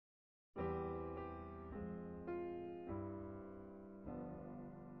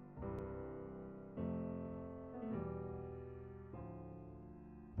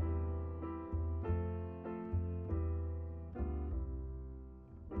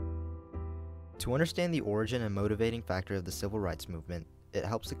To understand the origin and motivating factor of the civil rights movement, it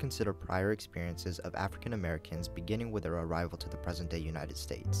helps to consider prior experiences of African Americans beginning with their arrival to the present-day United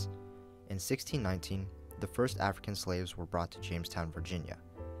States. In 1619, the first African slaves were brought to Jamestown, Virginia.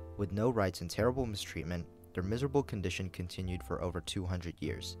 With no rights and terrible mistreatment, their miserable condition continued for over 200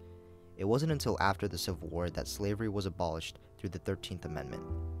 years. It wasn't until after the Civil War that slavery was abolished through the 13th Amendment.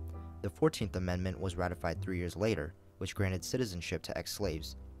 The 14th Amendment was ratified 3 years later, which granted citizenship to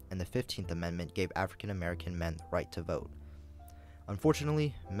ex-slaves, and the 15th Amendment gave African American men the right to vote.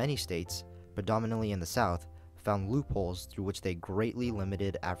 Unfortunately, many states, predominantly in the South, found loopholes through which they greatly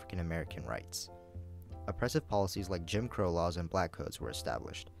limited African American rights. Oppressive policies like Jim Crow laws and black codes were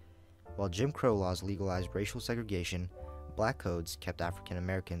established. While Jim Crow laws legalized racial segregation, black codes kept African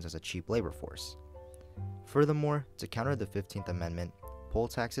Americans as a cheap labor force. Furthermore, to counter the 15th Amendment, poll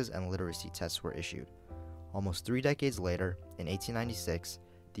taxes and literacy tests were issued. Almost 3 decades later, in 1896,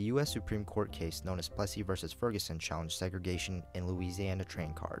 the U.S. Supreme Court case known as Plessy v. Ferguson challenged segregation in Louisiana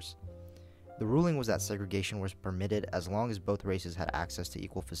train cars. The ruling was that segregation was permitted as long as both races had access to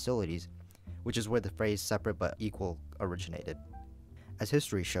equal facilities, which is where the phrase separate but equal originated. As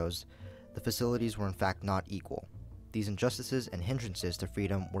history shows, the facilities were in fact not equal. These injustices and hindrances to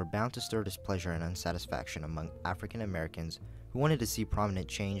freedom were bound to stir displeasure and unsatisfaction among African Americans who wanted to see prominent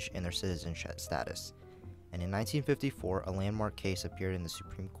change in their citizenship status. And in 1954, a landmark case appeared in the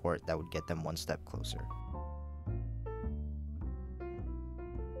Supreme Court that would get them one step closer.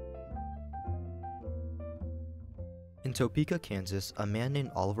 In Topeka, Kansas, a man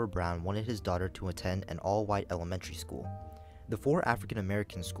named Oliver Brown wanted his daughter to attend an all-white elementary school. The 4 African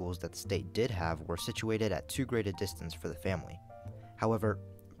American schools that the state did have were situated at too great a distance for the family. However,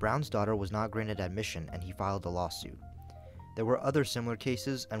 Brown's daughter was not granted admission and he filed a lawsuit. There were other similar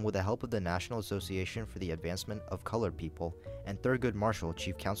cases, and with the help of the National Association for the Advancement of Colored People and Thurgood Marshall,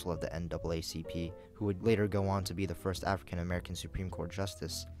 chief counsel of the NAACP, who would later go on to be the first African American Supreme Court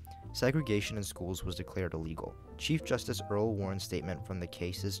justice, segregation in schools was declared illegal. Chief Justice Earl Warren's statement from the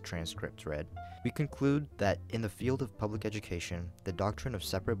case's transcript read, "We conclude that in the field of public education, the doctrine of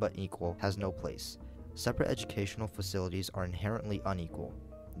separate but equal has no place. Separate educational facilities are inherently unequal.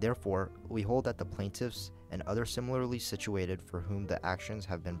 Therefore, we hold that the plaintiffs and others similarly situated for whom the actions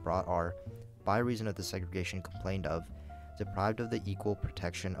have been brought are, by reason of the segregation complained of, deprived of the equal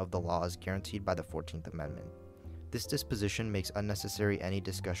protection of the laws guaranteed by the 14th Amendment. This disposition makes unnecessary any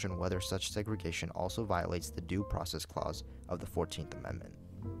discussion whether such segregation also violates the Due Process Clause of the 14th Amendment."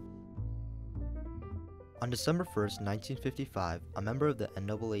 On December 1, 1955, a member of the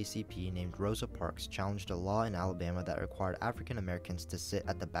NAACP named Rosa Parks challenged a law in Alabama that required African Americans to sit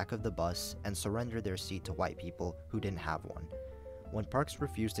at the back of the bus and surrender their seat to white people who didn't have one. When Parks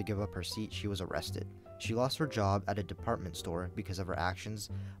refused to give up her seat, she was arrested. She lost her job at a department store because of her actions,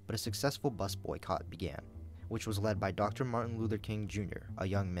 but a successful bus boycott began, which was led by Dr. Martin Luther King Jr., a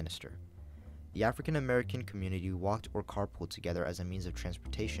young minister. The African American community walked or carpooled together as a means of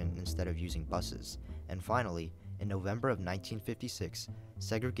transportation instead of using buses, and finally, in November of 1956,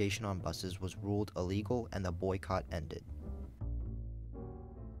 segregation on buses was ruled illegal and the boycott ended.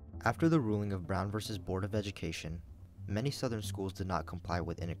 After the ruling of Brown v. Board of Education, many Southern schools did not comply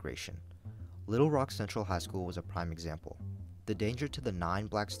with integration. Little Rock Central High School was a prime example. The danger to the 9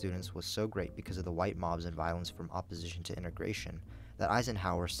 black students was so great because of the white mobs and violence from opposition to integration that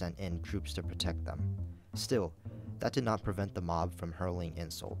Eisenhower sent in troops to protect them. Still, that did not prevent the mob from hurling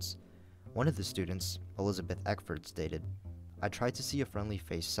insults. One of the students, Elizabeth Eckford, stated, "I tried to see a friendly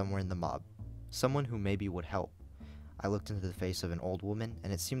face somewhere in the mob, someone who maybe would help. I looked into the face of an old woman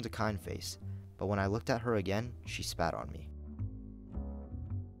and it seemed a kind face, but when I looked at her again, she spat on me."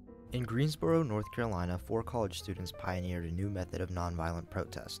 In Greensboro, North Carolina, 4 college students pioneered a new method of nonviolent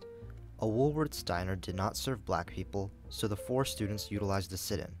protest. A Woolworth's diner did not serve black people, so the 4 students utilized the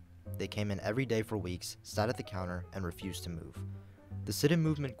sit-in. They came in every day for weeks, sat at the counter, and refused to move. The sit-in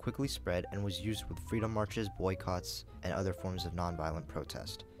movement quickly spread and was used with freedom marches, boycotts, and other forms of nonviolent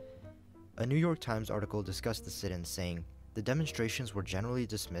protest. A New York Times article discussed the sit-in, saying, "The demonstrations were generally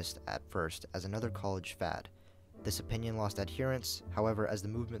dismissed at first as another college fad. This opinion lost adherents, however, as the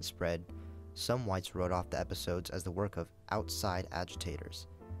movement spread, some whites wrote off the episodes as the work of outside agitators,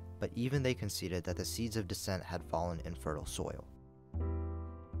 but even they conceded that the seeds of dissent had fallen in fertile soil."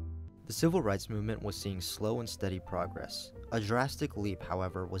 The civil rights movement was seeing slow and steady progress. A drastic leap,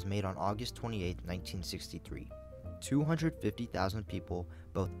 however, was made on August 28, 1963. 250,000 people,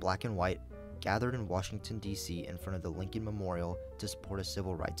 both black and white, gathered in Washington, D.C. in front of the Lincoln Memorial to support a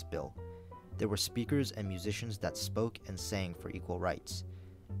civil rights bill. There were speakers and musicians that spoke and sang for equal rights.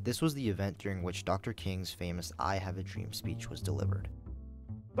 This was the event during which Dr. King's famous "I Have a Dream" speech was delivered.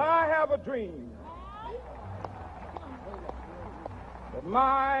 I have a dream that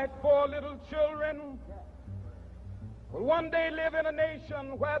my four little children will one day live in a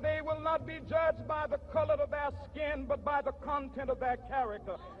nation where they will not be judged by the color of their skin, but by the content of their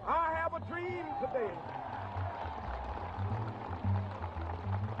character. I have a dream today.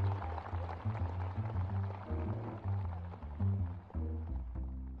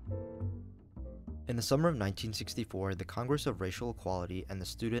 In the summer of 1964, the Congress of Racial Equality and the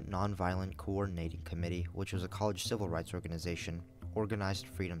Student Nonviolent Coordinating Committee, which was a college civil rights organization, organized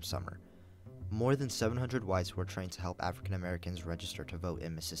Freedom Summer. More than 700 whites were trained to help African Americans register to vote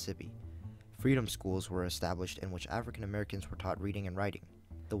in Mississippi. Freedom schools were established in which African Americans were taught reading and writing.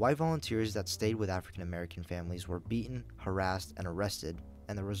 The white volunteers that stayed with African American families were beaten, harassed, and arrested,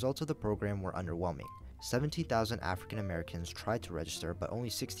 and the results of the program were underwhelming. 17,000 African Americans tried to register, but only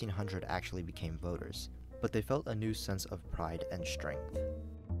 1,600 actually became voters. But they felt a new sense of pride and strength.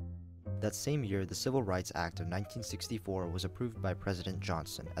 That same year, the Civil Rights Act of 1964 was approved by President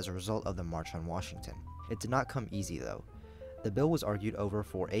Johnson as a result of the March on Washington. It did not come easy, though. The bill was argued over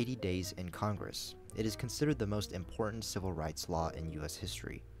for 80 days in Congress. It is considered the most important civil rights law in U.S.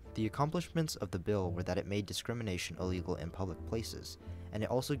 history. The accomplishments of the bill were that it made discrimination illegal in public places, and it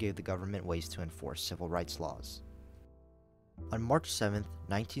also gave the government ways to enforce civil rights laws. On March 7,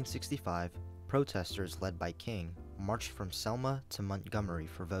 1965, protesters led by King marched from Selma to Montgomery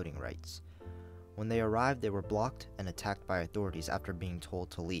for voting rights. When they arrived, they were blocked and attacked by authorities after being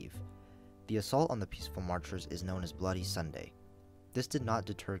told to leave. The assault on the peaceful marchers is known as Bloody Sunday. This did not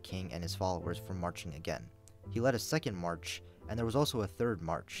deter King and his followers from marching again. He led a second march, and there was also a third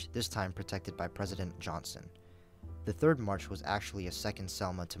march, this time protected by President Johnson. The third march was actually a second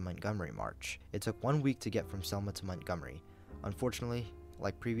Selma to Montgomery march. It took 1 week to get from Selma to Montgomery. Unfortunately,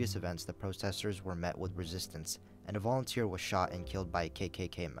 like previous events, the protesters were met with resistance, and a volunteer was shot and killed by a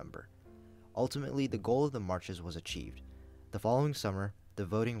KKK member. Ultimately, the goal of the marches was achieved. The following summer, the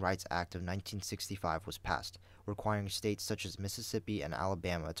Voting Rights Act of 1965 was passed, requiring states such as Mississippi and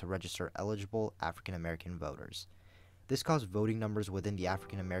Alabama to register eligible African American voters. This caused voting numbers within the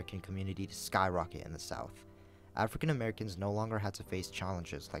African American community to skyrocket in the South. African Americans no longer had to face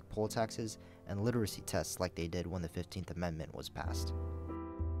challenges like poll taxes and literacy tests like they did when the 15th Amendment was passed.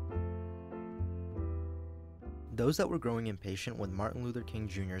 Those that were growing impatient with Martin Luther King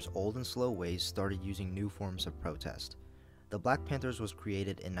Jr.'s old and slow ways started using new forms of protest. The Black Panthers was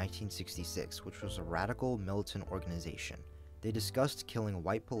created in 1966, which was a radical militant organization. They discussed killing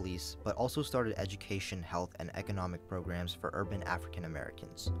white police, but also started education, health, and economic programs for urban African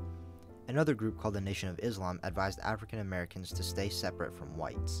Americans. Another group called the Nation of Islam advised African Americans to stay separate from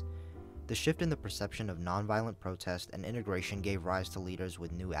whites. The shift in the perception of nonviolent protest and integration gave rise to leaders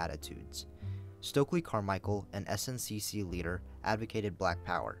with new attitudes. Stokely Carmichael, an SNCC leader, advocated Black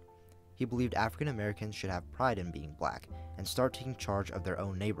Power. He believed African Americans should have pride in being black and start taking charge of their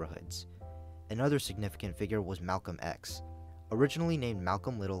own neighborhoods. Another significant figure was Malcolm X. Originally named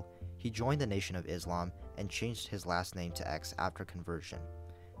Malcolm Little, he joined the Nation of Islam and changed his last name to X after conversion.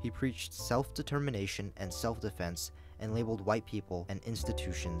 He preached self-determination and self-defense and labeled white people and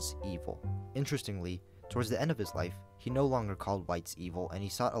institutions evil. Interestingly, towards the end of his life, he no longer called whites evil and he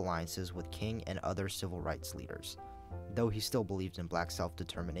sought alliances with King and other civil rights leaders, though he still believed in black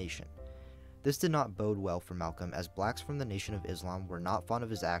self-determination. This did not bode well for Malcolm, as blacks from the Nation of Islam were not fond of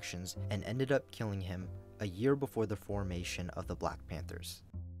his actions and ended up killing him a year before the formation of the Black Panthers.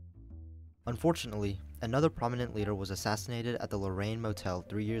 Unfortunately, another prominent leader was assassinated at the Lorraine Motel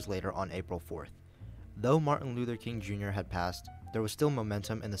 3 years later on April 4th. Though Martin Luther King Jr. had passed, there was still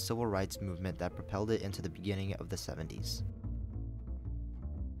momentum in the civil rights movement that propelled it into the beginning of the 70s.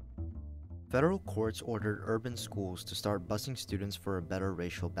 Federal courts ordered urban schools to start busing students for a better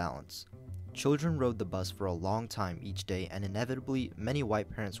racial balance. Children rode the bus for a long time each day, and inevitably, many white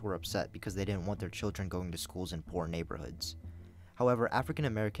parents were upset because they didn't want their children going to schools in poor neighborhoods. However, African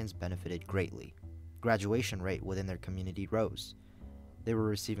Americans benefited greatly. Graduation rate within their community rose. They were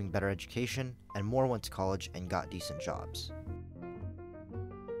receiving better education, and more went to college and got decent jobs.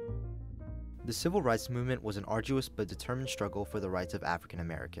 The civil rights movement was an arduous but determined struggle for the rights of African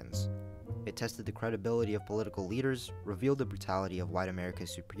Americans. It tested the credibility of political leaders, revealed the brutality of white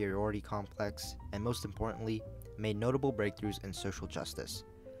America's superiority complex, and most importantly, made notable breakthroughs in social justice.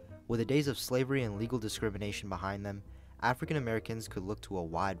 With the days of slavery and legal discrimination behind them, African Americans could look to a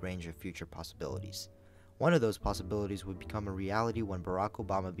wide range of future possibilities. One of those possibilities would become a reality when Barack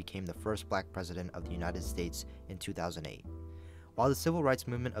Obama became the first black president of the United States in 2008. While the civil rights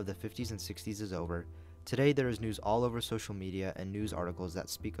movement of the 50s and 60s is over, today there is news all over social media and news articles that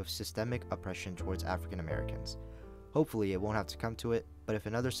speak of systemic oppression towards African Americans. Hopefully it won't have to come to it, but if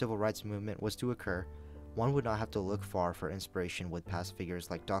another civil rights movement was to occur, one would not have to look far for inspiration with past figures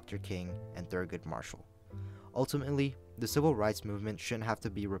like Dr. King and Thurgood Marshall. Ultimately, the civil rights movement shouldn't have to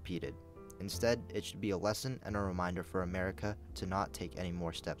be repeated. Instead, it should be a lesson and a reminder for America to not take any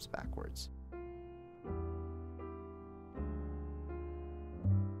more steps backwards.